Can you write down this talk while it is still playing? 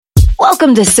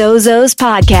Welcome to Sozo's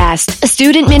Podcast, a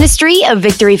student ministry of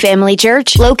Victory Family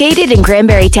Church located in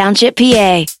Cranberry Township,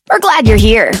 PA. We're glad you're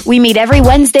here. We meet every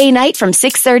Wednesday night from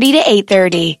 6:30 to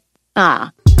 8:30.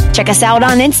 Check us out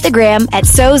on Instagram at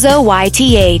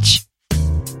SozoYTH.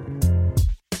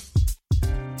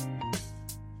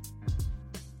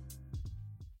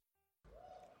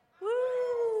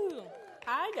 Woo!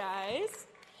 Hi, guys.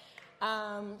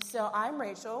 So I'm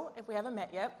Rachel, if we haven't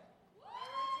met yet.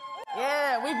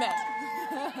 Yeah, we've met.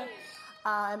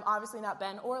 I'm obviously not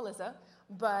Ben or Alyssa,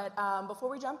 but before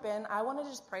we jump in, I want to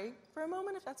just pray for a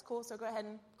moment, if that's cool. So go ahead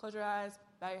and close your eyes,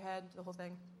 bow your head, the whole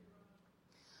thing.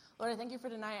 Lord, I thank you for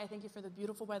tonight. I thank you for the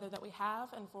beautiful weather that we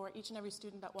have and for each and every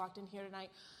student that walked in here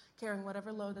tonight carrying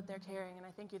whatever load that they're carrying. And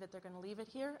I thank you that they're going to leave it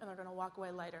here and they're going to walk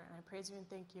away lighter. And I praise you and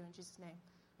thank you in Jesus' name.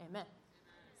 Amen.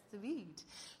 Sweet.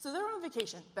 So they're on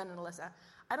vacation, Ben and Alyssa.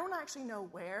 I don't actually know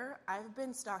where. I've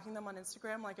been stalking them on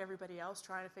Instagram like everybody else,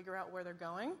 trying to figure out where they're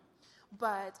going.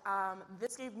 But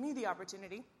this gave me the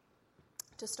opportunity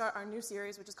to start our new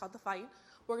series, which is called The Fight.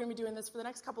 We're going to be doing this for the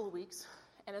next couple of weeks,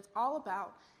 and it's all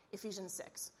about Ephesians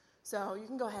 6. So you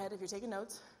can go ahead, if you're taking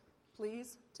notes,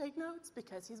 please take notes,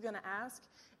 because he's going to ask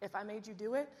if I made you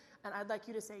do it, and I'd like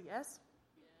you to say yes.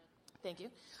 Thank you.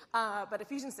 But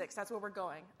Ephesians 6, that's where we're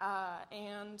going.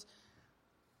 And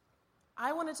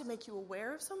I wanted to make you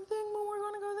aware of something when we're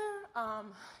going to go there.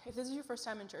 If this is your first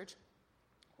time in church,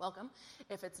 welcome.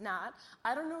 If it's not,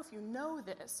 I don't know if you know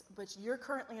this, but you're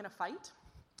currently in a fight.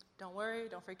 Don't worry,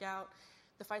 don't freak out.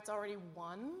 The fight's already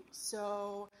won,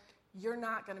 so you're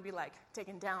not going to be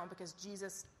taken down because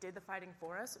Jesus did the fighting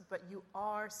for us, but you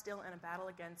are still in a battle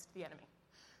against the enemy.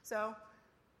 So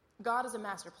God is a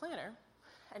master planner,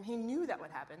 and he knew that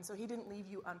would happen, so he didn't leave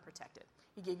you unprotected.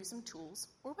 He gave you some tools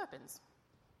or weapons.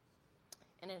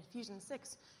 And in Ephesians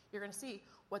 6, you're going to see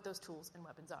what those tools and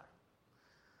weapons are.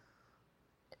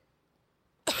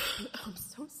 I'm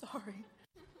so sorry.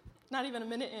 Not even a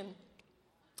minute in.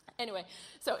 Anyway,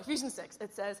 so Ephesians 6,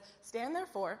 it says, "Stand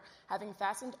therefore, having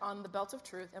fastened on the belt of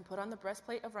truth, and put on the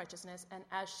breastplate of righteousness, and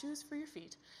as shoes for your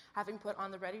feet, having put on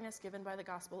the readiness given by the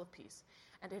gospel of peace.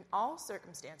 And in all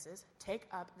circumstances, take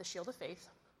up the shield of faith,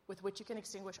 with which you can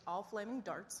extinguish all flaming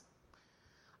darts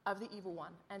of the evil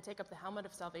one, and take up the helmet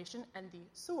of salvation and the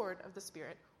sword of the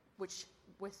Spirit, which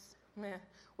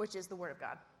is the word of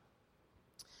God."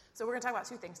 So we're going to talk about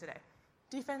two things today,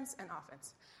 defense and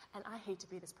offense. And I hate to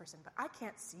be this person, but I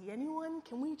can't see anyone.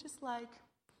 Can we just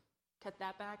cut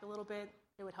that back a little bit?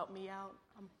 It would help me out.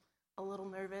 I'm a little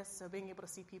nervous, so being able to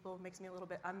see people makes me a little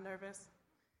bit unnervous.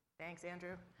 Thanks,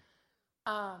 Andrew.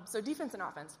 So defense and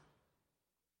offense.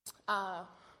 Oh,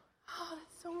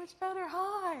 that's so much better.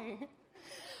 Hi.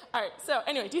 All right, so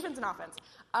anyway, defense and offense.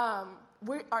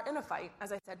 We are in a fight,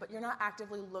 as I said, but you're not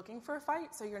actively looking for a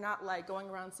fight, so you're not going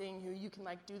around seeing who you can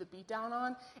do the beat down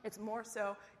on. It's more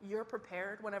so you're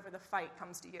prepared whenever the fight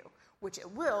comes to you, which it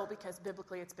will, because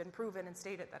biblically it's been proven and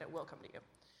stated that it will come to you.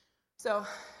 So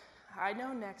I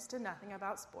know next to nothing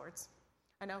about sports.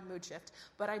 I know mood shift,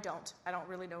 but I don't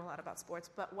really know a lot about sports.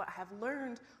 But what I have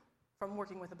learned from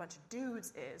working with a bunch of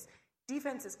dudes is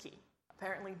defense is key.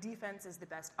 Apparently defense is the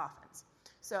best offense.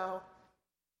 So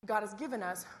God has given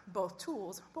us both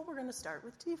tools, but we're going to start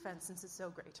with defense since it's so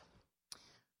great.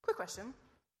 Quick question.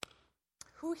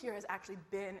 Who here has actually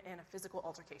been in a physical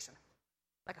altercation?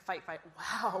 Like a fight?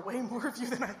 Wow, way more of you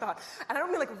than I thought. And I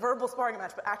don't mean a verbal sparring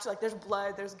match, but actually there's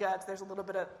blood, there's guts, there's a little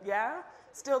bit of, yeah?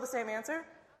 Still the same answer?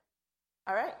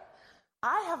 All right.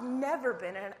 I have never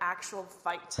been in an actual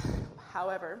fight.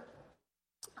 However,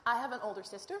 I have an older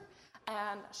sister,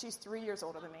 and she's 3 years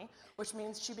older than me, which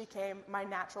means she became my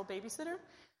natural babysitter.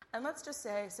 And let's just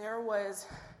say Sarah was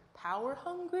power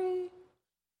hungry,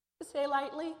 to say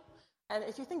lightly. And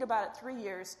if you think about it, 3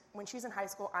 years, when she's in high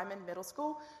school, I'm in middle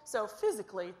school. So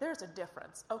physically, there's a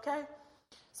difference, okay?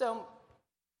 So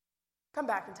come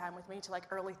back in time with me to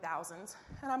early thousands,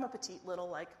 and I'm a petite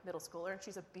little middle schooler, and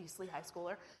she's a beastly high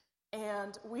schooler.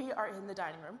 And we are in the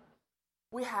dining room.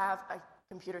 We have a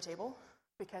computer table,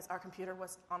 because our computer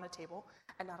was on a table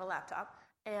and not a laptop.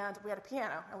 And we had a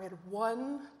piano, and we had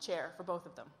one chair for both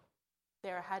of them.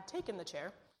 Sarah had taken the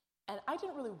chair, and I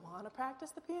didn't really want to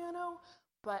practice the piano,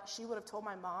 but she would have told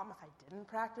my mom if I didn't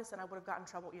practice, and I would have gotten in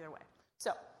trouble either way.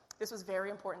 So this was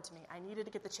very important to me. I needed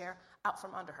to get the chair out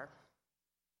from under her.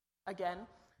 Again,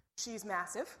 she's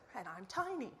massive, and I'm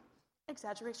tiny.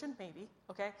 Exaggeration, maybe,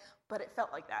 okay? But it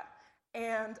felt like that.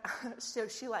 And so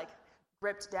she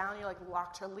gripped down,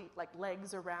 locked her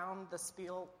legs around the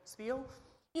spiel,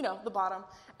 the bottom,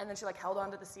 and then she held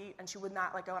onto the seat, and she would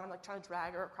not let go, and I'm trying to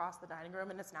drag her across the dining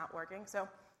room, and it's not working. So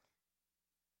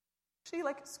she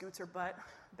scoots her butt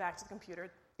back to the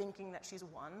computer. thinking that she's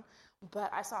won,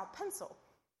 but I saw a pencil.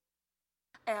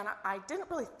 And I didn't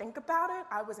really think about it.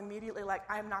 I was immediately like,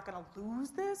 I'm not going to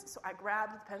lose this. So I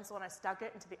grabbed the pencil and I stuck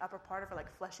it into the upper part of her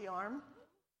fleshy arm.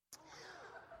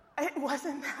 It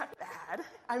wasn't that bad.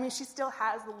 I mean, she still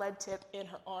has the lead tip in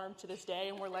her arm to this day,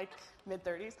 and we're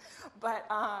mid-30s. But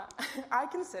I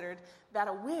considered that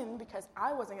a win because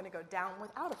I wasn't going to go down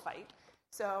without a fight.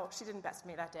 So she didn't best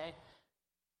me that day.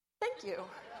 Thank you.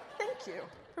 Thank you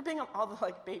for being all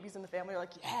the babies in the family are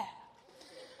like, yeah.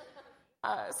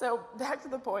 So back to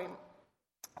the point,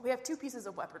 we have two pieces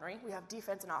of weaponry. We have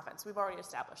defense and offense. We've already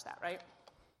established that, right?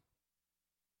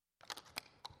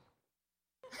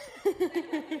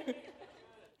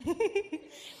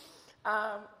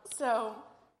 So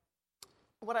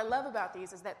what I love about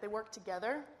these is that they work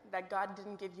together, that God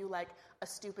didn't give you a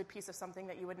stupid piece of something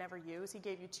that you would never use. He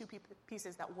gave you two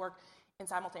pieces that work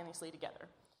simultaneously together.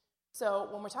 So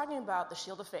when we're talking about the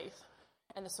shield of faith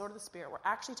and the sword of the Spirit, we're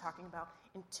actually talking about,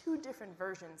 in two different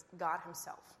versions, God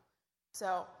himself.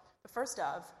 So the first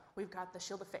of, we've got the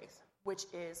shield of faith, which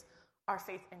is our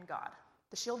faith in God.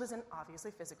 The shield isn't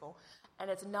obviously physical, and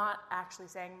it's not actually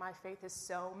saying my faith is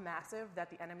so massive that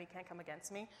the enemy can't come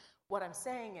against me. What I'm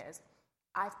saying is,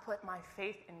 I've put my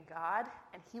faith in God,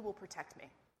 and he will protect me.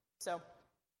 So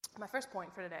my first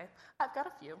point for today, I've got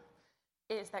a few,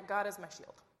 is that God is my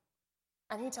shield.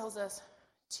 And he tells us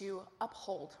to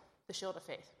uphold the shield of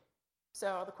faith.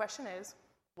 So the question is,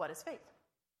 what is faith?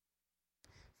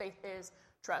 Faith is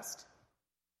trust.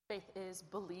 Faith is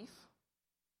belief.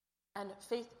 And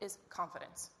faith is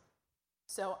confidence.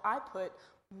 So I put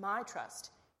my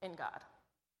trust in God.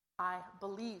 I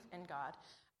believe in God.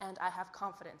 And I have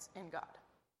confidence in God.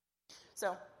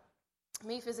 So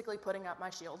me physically putting up my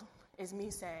shield is me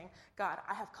saying, God,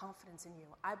 I have confidence in you.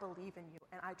 I believe in you.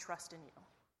 And I trust in you.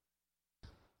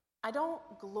 I don't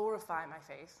glorify my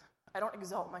faith. I don't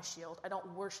exalt my shield. I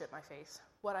don't worship my faith.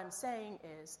 What I'm saying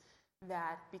is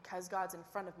that because God's in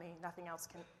front of me, nothing else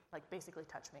can basically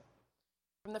touch me.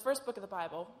 From the first book of the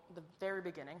Bible, the very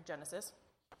beginning, Genesis,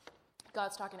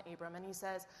 God's talking to Abram, and he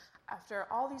says, after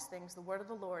all these things, the word of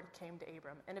the Lord came to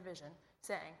Abram in a vision,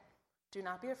 saying, do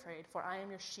not be afraid, for I am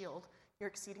your shield, your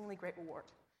exceedingly great reward.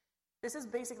 This is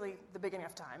basically the beginning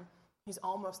of time. He's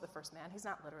almost the first man. He's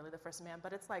not literally the first man,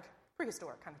 but it's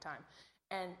prehistoric kind of time.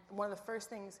 And one of the first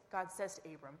things God says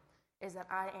to Abram is that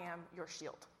I am your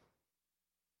shield.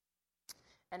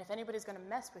 And if anybody's going to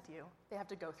mess with you, they have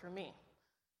to go through me.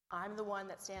 I'm the one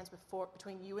that stands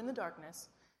between you and the darkness,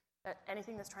 that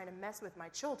anything that's trying to mess with my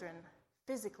children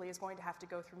physically is going to have to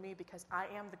go through me because I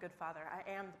am the good father. I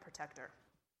am the protector.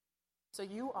 So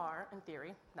you are, in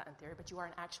theory, not in theory, but you are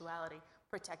in actuality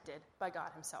protected by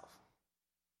God himself.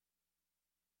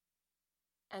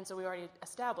 And so we already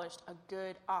established a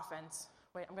good offense.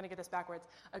 Wait, I'm going to get this backwards.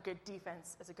 A good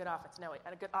defense is a good offense. No, wait,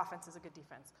 a good offense is a good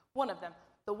defense. One of them,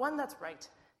 the one that's right,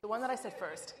 the one that I said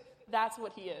first, that's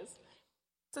what he is.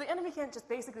 So the enemy can't just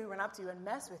basically run up to you and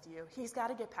mess with you. He's got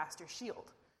to get past your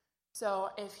shield. So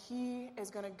if he is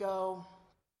going to go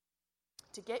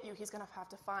to get you, he's going to have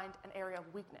to find an area of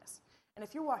weakness. And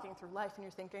if you're walking through life and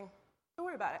you're thinking, don't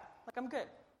worry about it. I'm good.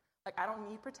 I don't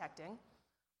need protecting.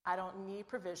 I don't need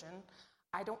provision.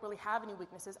 I don't really have any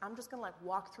weaknesses. I'm just going to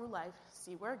walk through life,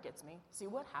 see where it gets me, see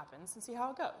what happens, and see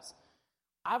how it goes.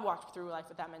 I've walked through life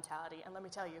with that mentality, and let me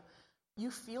tell you, you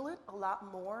feel it a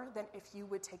lot more than if you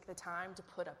would take the time to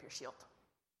put up your shield.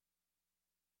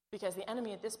 Because the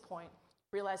enemy at this point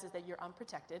realizes that you're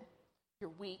unprotected,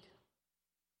 you're weak,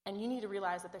 and you need to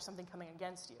realize that there's something coming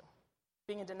against you.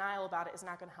 Being in denial about it is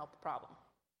not going to help the problem.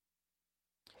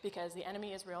 Because the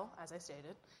enemy is real, as I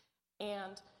stated,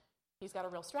 and he's got a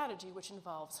real strategy which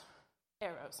involves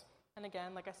arrows. And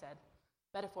again, like I said,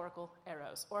 metaphorical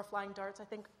arrows. Or flying darts, I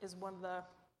think, is one of the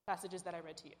passages that I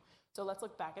read to you. So let's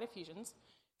look back at Ephesians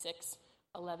 6,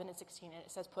 11 and 16. And it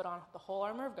says, put on the whole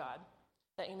armor of God,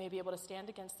 that you may be able to stand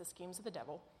against the schemes of the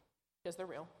devil, because they're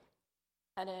real.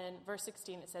 And in verse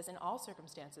 16, it says, in all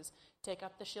circumstances, take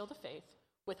up the shield of faith,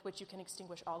 with which you can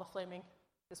extinguish all the flaming,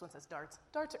 this one says darts.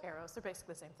 Darts are arrows. They're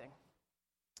basically the same thing.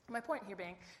 My point here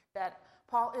being that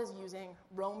Paul is using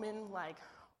Roman,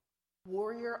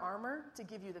 warrior armor to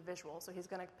give you the visual. So he's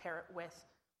going to pair it with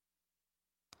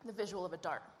the visual of a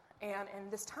dart. And in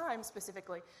this time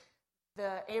specifically,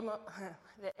 the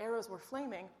arrows were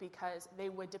flaming because they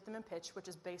would dip them in pitch, which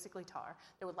is basically tar.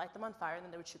 They would light them on fire, and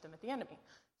then they would shoot them at the enemy.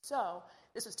 So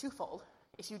this was twofold.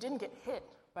 If you didn't get hit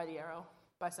by the arrow,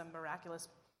 by some miraculous,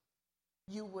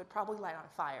 you would probably light on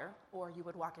fire, or you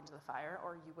would walk into the fire,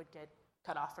 or you would get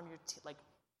cut off from your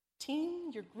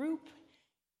team, your group,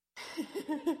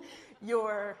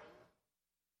 your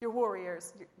your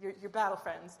warriors, your battle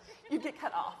friends, you get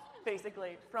cut off,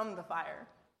 basically, from the fire.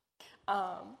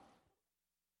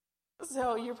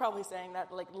 So you're probably saying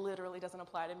that, like, literally doesn't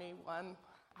apply to me. One,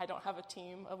 I don't have a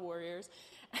team of warriors.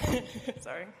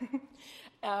 Sorry.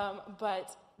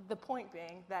 But the point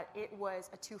being that it was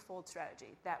a twofold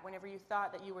strategy, that whenever you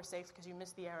thought that you were safe because you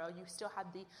missed the arrow, you still had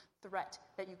the threat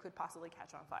that you could possibly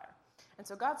catch on fire. And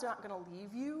so God's not going to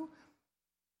leave you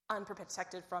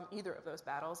unprotected from either of those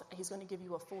battles. He's going to give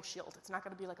you a full shield. It's not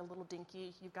going to be like a little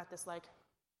dinky, you've got this like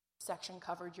section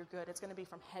covered, you're good. It's going to be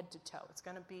from head to toe. It's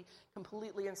going to be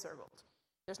completely encircled.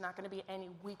 There's not going to be any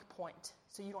weak point.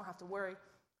 So you don't have to worry,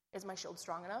 is my shield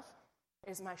strong enough?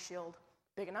 Is my shield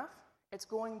big enough? It's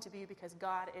going to be because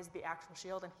God is the actual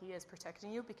shield and he is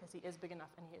protecting you because he is big enough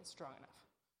and he is strong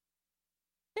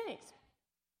enough. Thanks.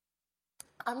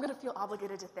 I'm going to feel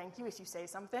obligated to thank you if you say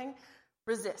something.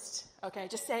 Resist, okay?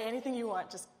 Just say anything you want.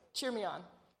 Just cheer me on.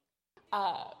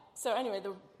 So anyway,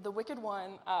 the wicked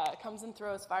one comes and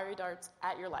throws fiery darts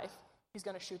at your life. He's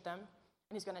going to shoot them,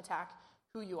 and he's going to attack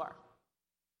who you are.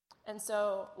 And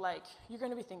so, like, you're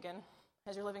going to be thinking,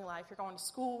 as you're living life, you're going to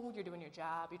school, you're doing your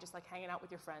job, you're just, like, hanging out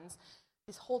with your friends.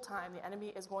 This whole time, the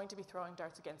enemy is going to be throwing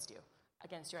darts against you,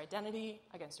 against your identity,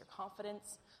 against your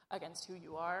confidence, against who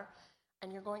you are.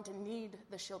 And you're going to need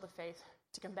the shield of faith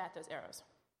to combat those arrows.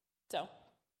 So,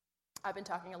 I've been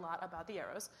talking a lot about the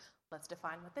arrows. Let's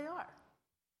define what they are.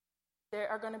 There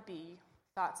are going to be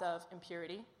thoughts of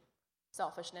impurity,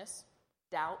 selfishness,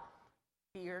 doubt,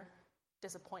 fear,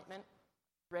 disappointment,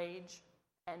 rage,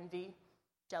 envy,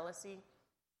 jealousy.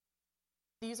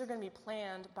 These are going to be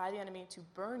planned by the enemy to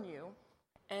burn you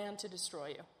and to destroy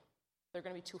you. They're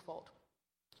going to be twofold.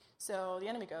 So the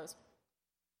enemy goes,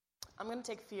 I'm going to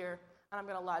take fear and I'm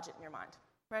going to lodge it in your mind,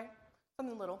 right?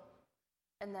 Something little.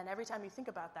 And then every time you think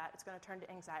about that, it's going to turn to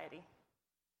anxiety.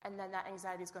 And then that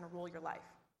anxiety is going to rule your life.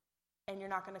 And you're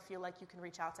not going to feel like you can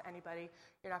reach out to anybody.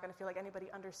 You're not going to feel like anybody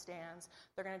understands.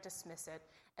 They're going to dismiss it.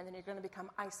 And then you're going to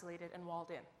become isolated and walled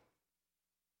in.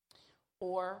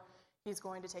 Or he's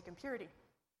going to take impurity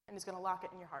and he's going to lock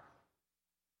it in your heart.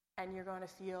 And you're going to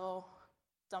feel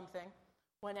something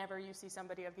whenever you see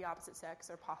somebody of the opposite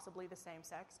sex or possibly the same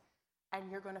sex.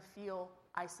 And you're going to feel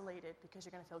isolated because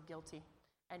you're going to feel guilty.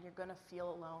 And you're going to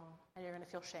feel alone. And you're going to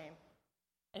feel shame.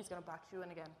 And he's going to box you in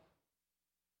again.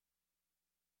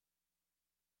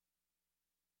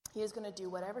 He is going to do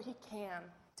whatever he can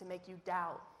to make you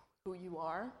doubt who you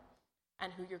are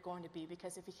and who you're going to be.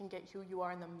 Because if he can get who you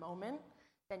are in the moment,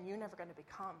 then you're never going to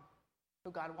become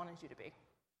who God wanted you to be.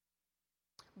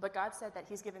 But God said that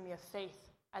he's given me a faith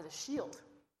as a shield.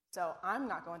 So I'm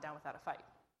not going down without a fight.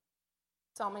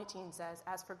 Psalm 18 says,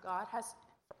 As for God,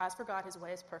 his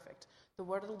way is perfect. The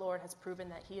word of the Lord has proven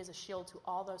that he is a shield to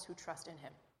all those who trust in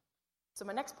him. So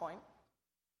my next point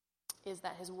is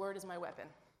that his word is my weapon.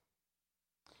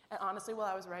 And honestly, while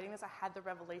I was writing this, I had the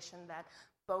revelation that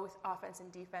both offense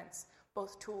and defense,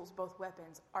 both tools, both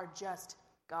weapons, are just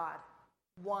God.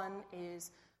 One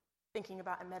is thinking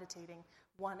about and meditating.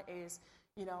 One is,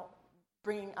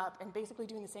 bringing up and basically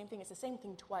doing the same thing. It's the same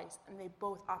thing twice, and they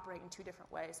both operate in two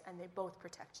different ways, and they both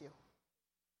protect you.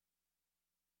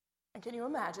 And can you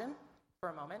imagine, for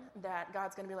a moment, that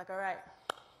God's going to be like, all right,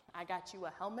 I got you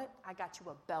a helmet, I got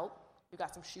you a belt, you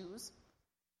got some shoes,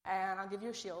 and I'll give you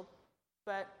a shield,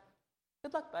 but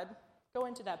good luck, bud. Go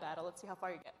into that battle. Let's see how far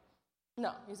you get.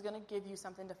 No, he's going to give you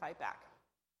something to fight back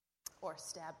or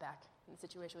stab back in the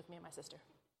situation with me and my sister.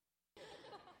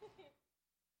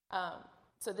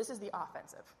 So this is the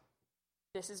offensive.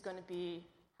 This is going to be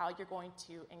how you're going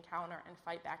to encounter and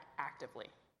fight back actively.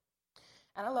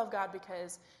 And I love God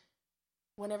because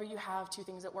whenever you have two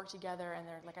things that work together and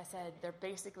they're, like I said, they're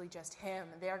basically just him,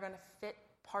 they are going to fit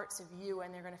parts of you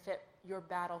and they're going to fit your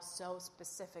battle so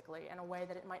specifically in a way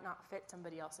that it might not fit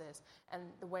somebody else's. And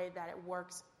the way that it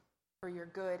works for your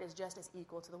good is just as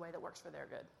equal to the way that works for their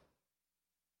good.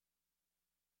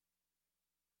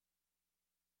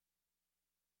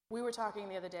 We were talking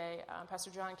the other day,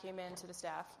 Pastor John came in to the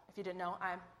staff. If you didn't know,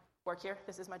 I work here.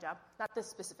 This is my job. Not this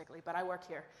specifically, but I work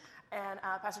here. And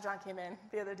Pastor John came in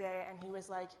the other day, and he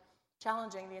was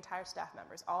challenging the entire staff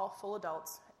members, all full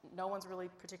adults. No one's really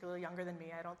particularly younger than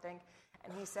me, I don't think.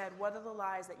 And he said, what are the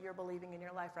lies that you're believing in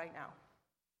your life right now?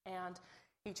 And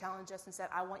he challenged us and said,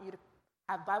 I want you to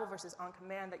have Bible verses on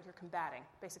command that you're combating,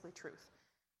 basically truth.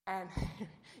 And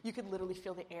you could literally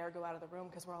feel the air go out of the room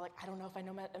because we're all like, I don't know if I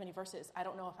know that many verses. I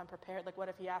don't know if I'm prepared. What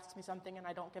if he asks me something and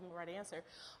I don't give him the right answer?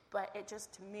 But it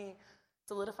just, to me,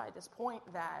 solidified this point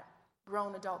that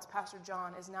grown adults, Pastor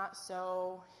John, is not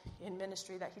so in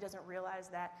ministry that he doesn't realize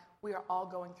that we are all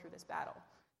going through this battle.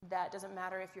 That doesn't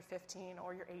matter if you're 15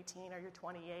 or you're 18 or you're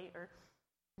 28 or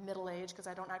middle age, because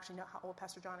I don't actually know how old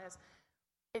Pastor John is,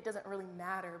 it doesn't really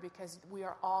matter because we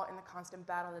are all in the constant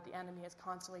battle that the enemy is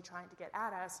constantly trying to get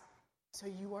at us. So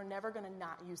you are never going to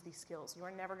not use these skills. You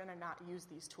are never going to not use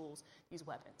these tools, these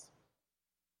weapons.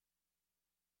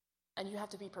 And you have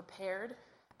to be prepared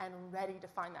and ready to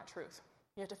find that truth.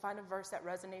 You have to find a verse that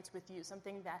resonates with you,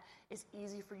 something that is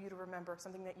easy for you to remember,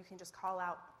 something that you can just call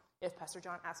out if Pastor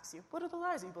John asks you, what are the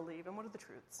lies you believe and what are the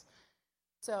truths?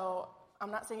 So I'm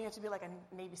not saying you have to be like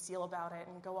a Navy SEAL about it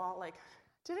and go all like,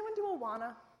 did anyone do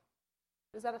Awana?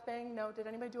 Is that a thing? No? Did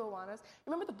anybody do Awanas? You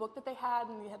remember the book that they had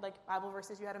and you had like Bible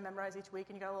verses you had to memorize each week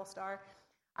and you got a little star?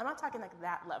 I'm not talking like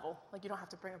that level. Like you don't have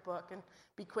to bring a book and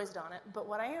be quizzed on it. But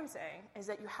what I am saying is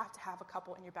that you have to have a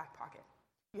couple in your back pocket.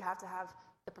 You have to have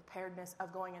the preparedness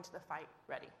of going into the fight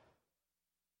ready.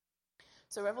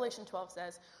 So Revelation 12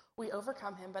 says, we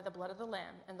overcome him by the blood of the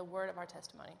Lamb and the word of our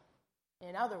testimony.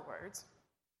 In other words,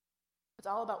 it's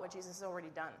all about what Jesus has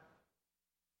already done.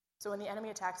 So when the enemy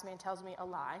attacks me and tells me a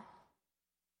lie,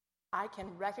 I can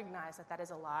recognize that that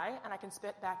is a lie, and I can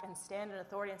spit back and stand in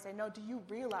authority and say, no, do you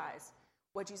realize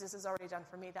what Jesus has already done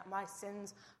for me, that my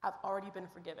sins have already been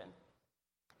forgiven?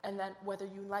 And then whether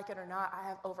you like it or not, I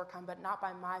have overcome, but not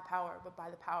by my power, but by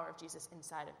the power of Jesus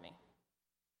inside of me.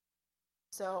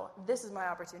 So this is my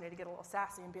opportunity to get a little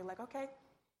sassy and be like, okay,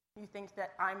 you think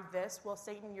that I'm this? Well,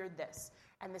 Satan, you're this.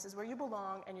 And this is where you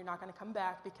belong, and you're not going to come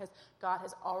back because God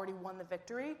has already won the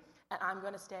victory, and I'm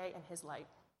going to stay in his light.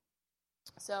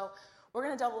 So we're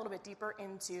going to delve a little bit deeper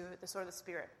into the sort of the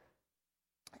Spirit.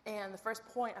 And the first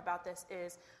point about this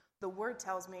is the Word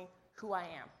tells me who I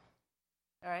am.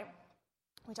 All right?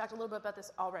 We talked a little bit about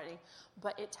this already,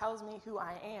 but it tells me who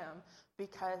I am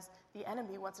because the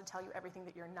enemy wants to tell you everything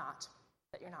that you're not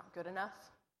good enough,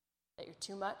 that you're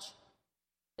too much,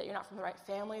 that you're not from the right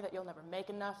family, that you'll never make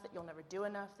enough, that you'll never do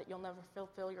enough, that you'll never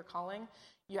fulfill your calling.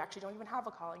 You actually don't even have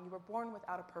a calling. You were born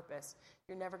without a purpose.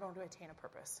 You're never going to attain a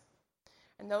purpose.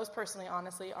 And those personally,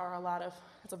 honestly, are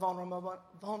it's a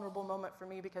vulnerable moment for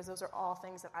me because those are all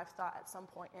things that I've thought at some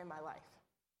point in my life.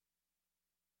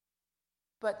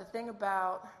 But the thing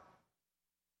about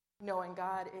knowing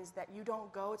God is that you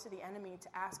don't go to the enemy to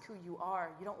ask who you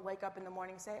are. You don't wake up in the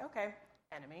morning and say, okay,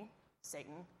 enemy,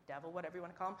 Satan, devil, whatever you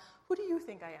want to call him, who do you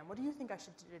think I am? What do you think I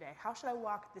should do today? How should I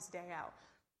walk this day out?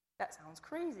 That sounds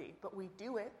crazy, but we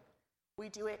do it. We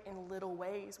do it in little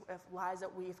ways with lies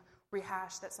that we've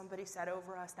rehashed, that somebody said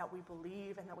over us, that we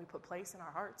believe and that we put place in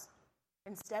our hearts,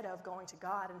 instead of going to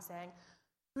God and saying,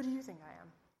 who do you think I am?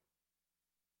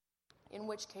 In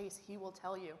which case, he will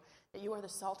tell you that you are the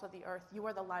salt of the earth, you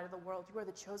are the light of the world, you are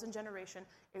the chosen generation,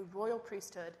 a royal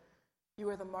priesthood, you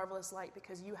are the marvelous light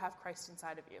because you have Christ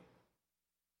inside of you.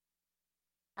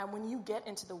 And when you get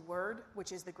into the Word,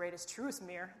 which is the greatest truth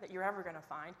mirror that you're ever going to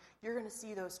find, you're going to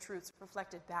see those truths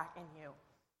reflected back in you.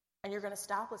 And you're going to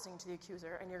stop listening to the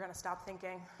accuser, and you're going to stop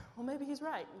thinking, well, maybe he's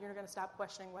right. And you're going to stop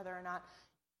questioning whether or not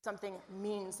something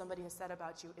mean somebody has said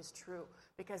about you is true.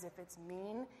 Because if it's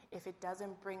mean, if it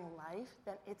doesn't bring life,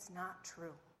 then it's not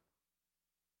true.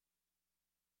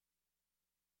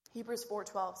 Hebrews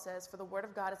 4:12 says, for the word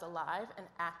of God is alive and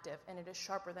active, and it is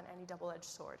sharper than any double-edged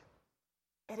sword.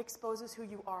 It exposes who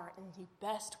you are in the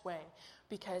best way,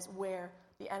 because where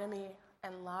the enemy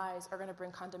and lies are going to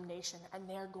bring condemnation, and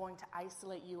they're going to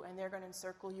isolate you, and they're going to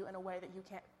encircle you in a way that you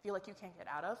can't feel like you can't get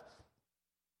out of,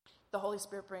 the Holy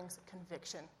Spirit brings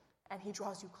conviction, and he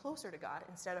draws you closer to God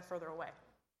instead of further away.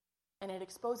 And it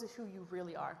exposes who you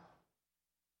really are.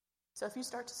 So if you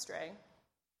start to stray,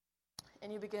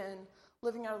 and you begin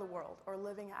living out of the world, or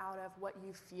living out of what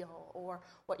you feel, or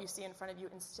what you see in front of you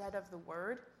instead of the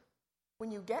Word,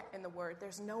 when you get in the Word,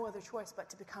 there's no other choice but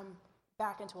to become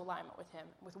back into alignment with him,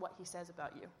 with what he says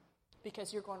about you.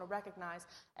 Because you're going to recognize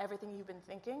everything you've been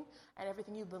thinking and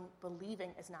everything you've been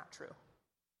believing is not true.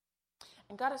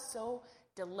 And God is so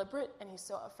deliberate and he's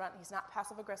so upfront. He's not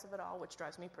passive-aggressive at all, which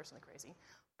drives me personally crazy.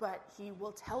 But he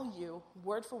will tell you,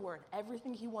 word for word,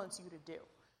 everything he wants you to do.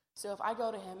 So if I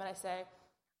go to him and I say,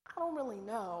 I don't really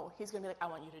know, he's going to be like, I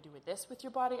want you to do this with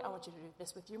your body. I want you to do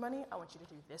this with your money. I want you to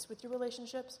do this with your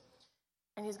relationships.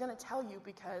 And he's going to tell you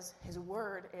because his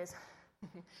word is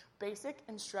basic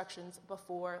instructions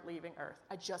before leaving earth.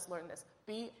 I just learned this.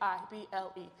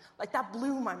 B-I-B-L-E. Like, that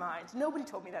blew my mind. Nobody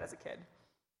told me that as a kid.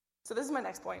 So this is my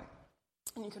next point,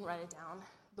 and you can write it down.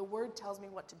 The word tells me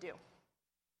what to do.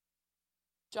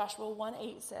 Joshua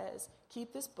 1:8 says,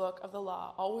 keep this book of the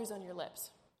law always on your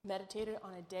lips. Meditate it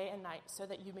on a day and night so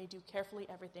that you may do carefully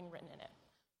everything written in it.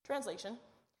 Translation,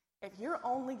 if you're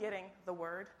only getting the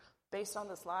word based on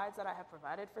the slides that I have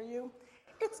provided for you,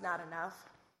 it's not enough.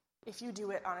 If you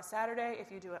do it on a Saturday,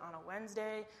 if you do it on a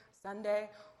Wednesday, Sunday,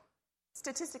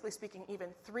 statistically speaking, even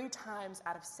 3 times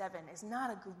out of 7 is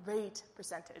not a great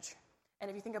percentage.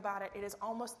 And if you think about it, it is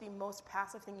almost the most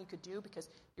passive thing you could do because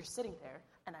you're sitting there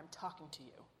and I'm talking to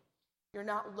you. You're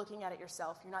not looking at it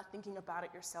yourself. You're not thinking about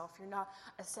it yourself. You're not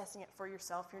assessing it for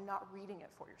yourself. You're not reading it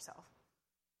for yourself.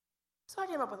 So I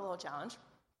came up with a little challenge.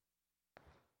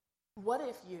 What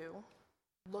if you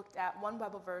looked at one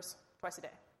Bible verse twice a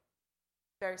day?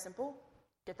 Very simple.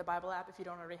 Get the Bible app if you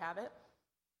don't already have it.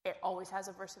 It always has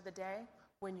a verse of the day.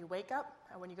 When you wake up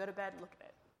and when you go to bed, look at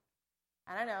it.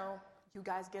 And I know you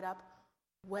guys get up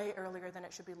way earlier than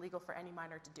it should be legal for any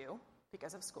minor to do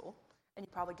because of school. And you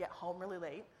probably get home really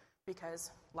late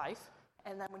because life.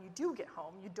 And then when you do get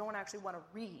home, you don't actually want to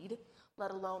read,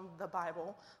 let alone the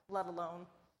Bible, let alone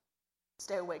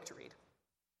stay awake to read.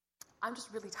 I'm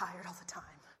just really tired all the time.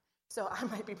 So I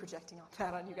might be projecting all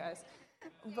that on you guys.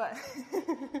 But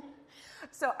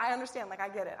so I understand, I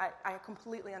get it. I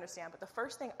completely understand. But the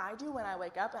first thing I do when I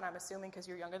wake up, and I'm assuming because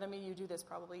you're younger than me, you do this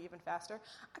probably even faster,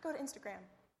 I go to Instagram.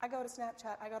 I go to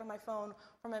Snapchat. I go to my phone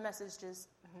for my messages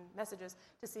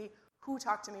to see who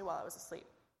talked to me while I was asleep.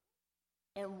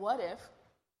 And what if,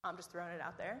 I'm just throwing it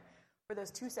out there, for those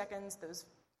 2 seconds, those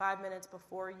 5 minutes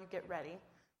before you get ready,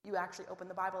 you actually open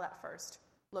the Bible app first,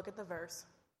 look at the verse,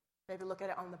 maybe look at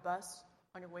it on the bus,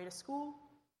 on your way to school,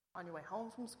 on your way home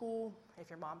from school, if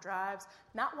your mom drives.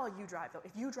 Not while you drive, though.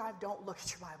 If you drive, don't look at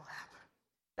your Bible app.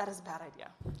 That is a bad idea.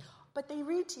 But they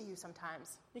read to you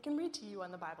sometimes. They can read to you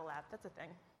on the Bible app. That's a thing.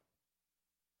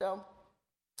 So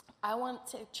I want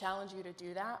to challenge you to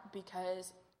do that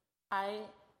because I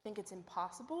think it's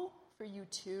impossible for you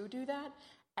to do that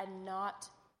and not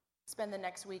spend the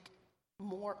next week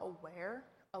more aware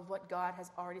of what God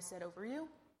has already said over you.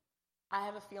 I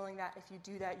have a feeling that if you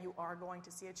do that, you are going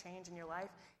to see a change in your life.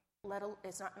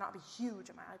 It's not be huge.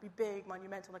 It might not be big,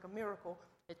 monumental, like a miracle.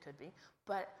 It could be.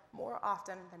 But more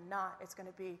often than not, it's going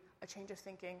to be a change of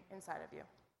thinking inside of you.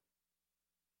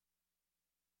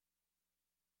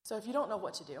 So if you don't know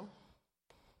what to do,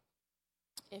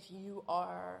 if you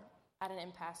are at an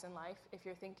impasse in life, if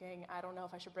you're thinking, I don't know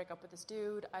if I should break up with this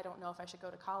dude, I don't know if I should go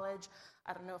to college,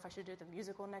 I don't know if I should do the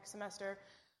musical next semester,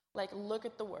 look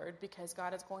at the word, because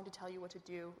God is going to tell you what to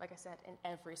do, like I said, in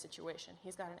every situation.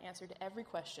 He's got an answer to every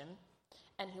question,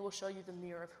 and he will show you the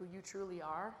mirror of who you truly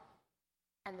are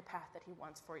and the path that he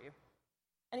wants for you.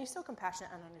 And he's so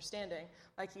compassionate and understanding,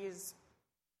 he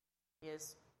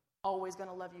is always going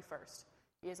to love you first.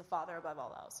 He is a father above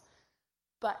all else.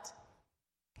 But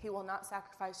he will not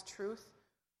sacrifice truth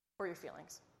for your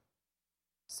feelings.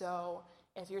 So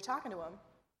if you're talking to him,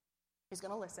 he's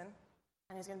going to listen,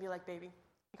 and he's going to be like, baby.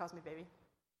 He calls me baby.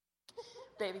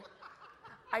 Baby,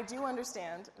 I do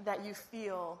understand that you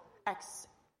feel X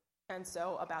and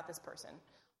so about this person,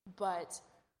 but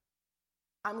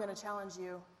I'm going to challenge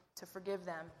you to forgive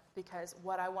them because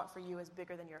what I want for you is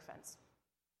bigger than your offense.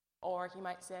 Or he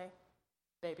might say,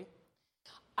 baby,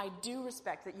 I do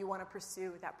respect that you want to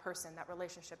pursue that person, that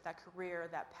relationship, that career,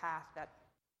 that path, that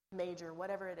major,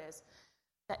 whatever it is,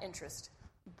 that interest.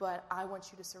 But I want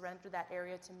you to surrender that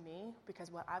area to me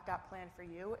because what I've got planned for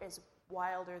you is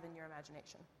wilder than your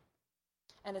imagination.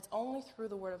 And it's only through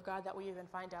the Word of God that we even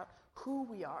find out who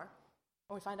we are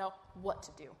and we find out what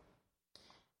to do.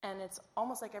 And it's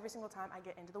almost like every single time I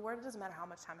get into the Word, it doesn't matter how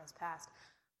much time has passed,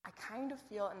 I kind of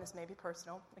feel, and this may be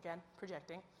personal, again,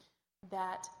 projecting,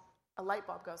 that a light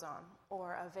bulb goes on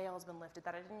or a veil has been lifted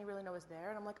that I didn't really know was there.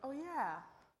 And I'm like, oh yeah,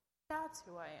 that's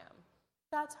who I am.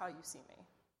 That's how you see me.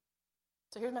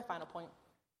 So here's my final point.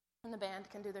 And the band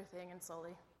can do their thing and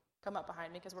slowly come up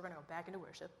behind me because we're going to go back into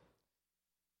worship.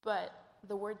 But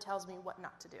the Word tells me what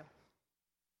not to do.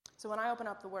 So when I open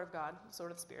up the Word of God, the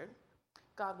sword of the Spirit,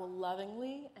 God will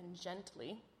lovingly and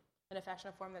gently, in a fashion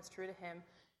of form that's true to him,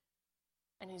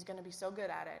 and he's going to be so good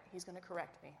at it, he's going to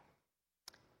correct me.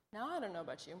 Now, I don't know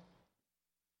about you,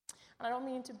 and I don't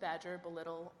mean to badger,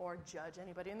 belittle, or judge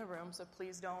anybody in the room, so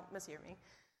please don't mishear me.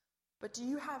 But do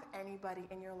you have anybody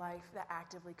in your life that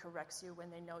actively corrects you when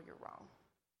they know you're wrong?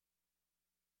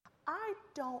 I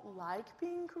don't like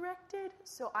being corrected,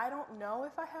 so I don't know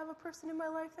if I have a person in my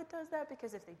life that does that,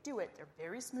 because if they do it, they're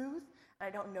very smooth, and I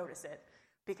don't notice it,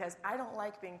 because I don't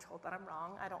like being told that I'm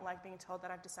wrong. I don't like being told that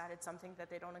I've decided something that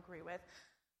they don't agree with.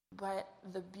 But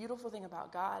the beautiful thing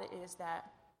about God is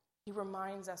that he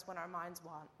reminds us when our minds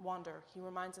wander. He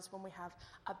reminds us when we have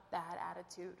a bad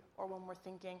attitude, or when we're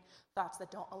thinking thoughts that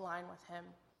don't align with him,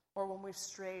 or when we've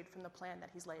strayed from the plan that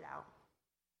he's laid out.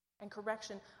 And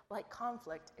correction, like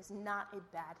conflict, is not a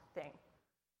bad thing.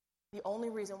 The only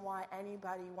reason why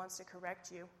anybody wants to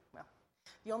correct you,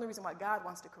 the only reason why God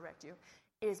wants to correct you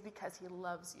is because he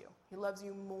loves you. He loves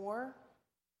you more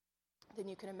than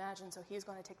you can imagine. So he's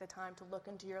going to take the time to look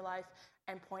into your life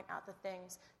and point out the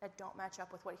things that don't match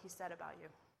up with what he said about you.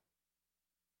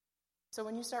 So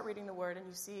when you start reading the word and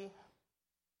you see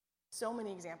so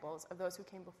many examples of those who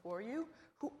came before you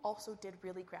who also did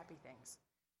really crappy things,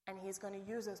 and he's going to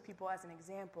use those people as an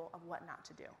example of what not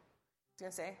to do. He's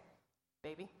going to say,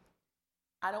 baby,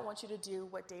 I don't want you to do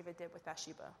what David did with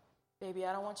Bathsheba. Baby,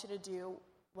 I don't want you to do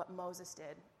what Moses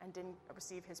did and didn't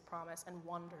receive his promise and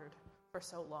wandered for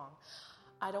so long.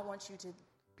 I don't want you to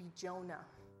be Jonah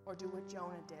or do what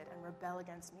Jonah did and rebel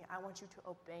against me. I want you to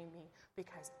obey me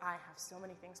because I have so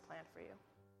many things planned for you.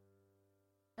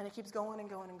 And it keeps going and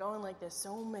going and going like this.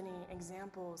 So many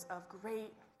examples of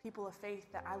great people of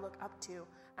faith that I look up to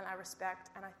and I respect,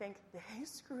 and I think they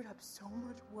screwed up so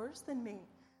much worse than me.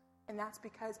 And that's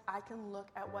because I can look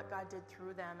at what God did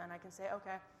through them and I can say,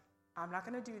 okay, I'm not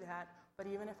going to do that, but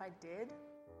even if I did,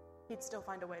 he'd still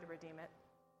find a way to redeem it.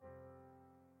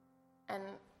 And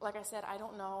like I said, I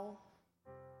don't know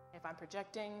if I'm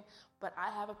projecting, but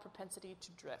I have a propensity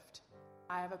to drift.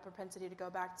 I have a propensity to go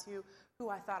back to who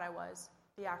I thought I was,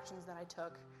 the actions that I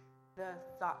took, the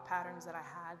thought patterns that I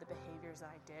had, the behaviors that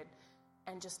I did,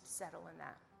 and just settle in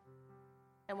that.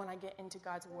 And when I get into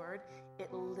God's word,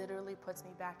 it literally puts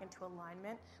me back into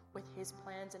alignment with his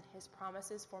plans and his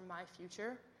promises for my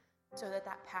future so that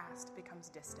that past becomes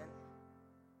distant.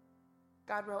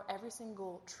 God wrote every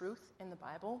single truth in the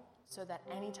Bible so that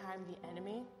anytime the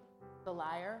enemy, the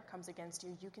liar, comes against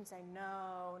you, you can say,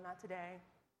 no, not today.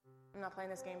 I'm not playing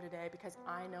this game today because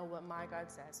I know what my God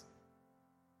says.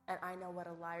 And I know what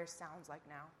a liar sounds like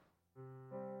now.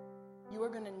 You are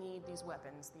going to need these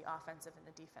weapons, the offensive and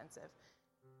the defensive,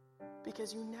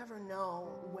 because you never know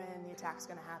when the attack's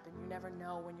going to happen. You never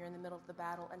know when you're in the middle of the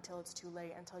battle until it's too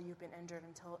late, until you've been injured,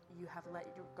 until you have let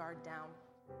your guard down.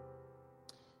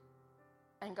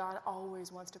 And God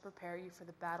always wants to prepare you for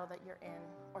the battle that you're in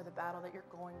or the battle that you're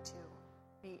going to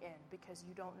be in, because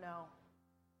you don't know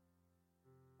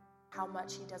how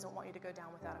much he doesn't want you to go down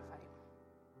without a fight.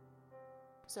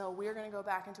 So we're going to go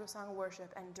back into a song of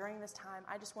worship, and during this time,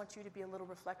 I just want you to be a little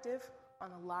reflective on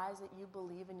the lies that you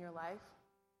believe in your life,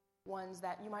 ones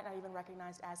that you might not even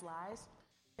recognize as lies,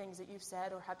 things that you've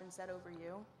said or have been said over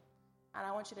you. And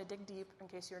I want you to dig deep, in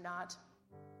case you're not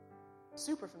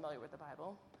super familiar with the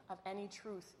Bible, of any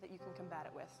truth that you can combat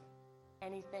it with.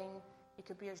 Anything, it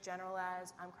could be as general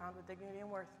as, I'm crowned with dignity and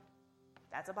worth.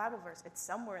 That's a Bible verse. It's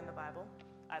somewhere in the Bible.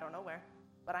 I don't know where,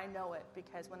 but I know it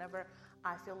because whenever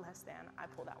I feel less than, I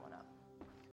pull that one up.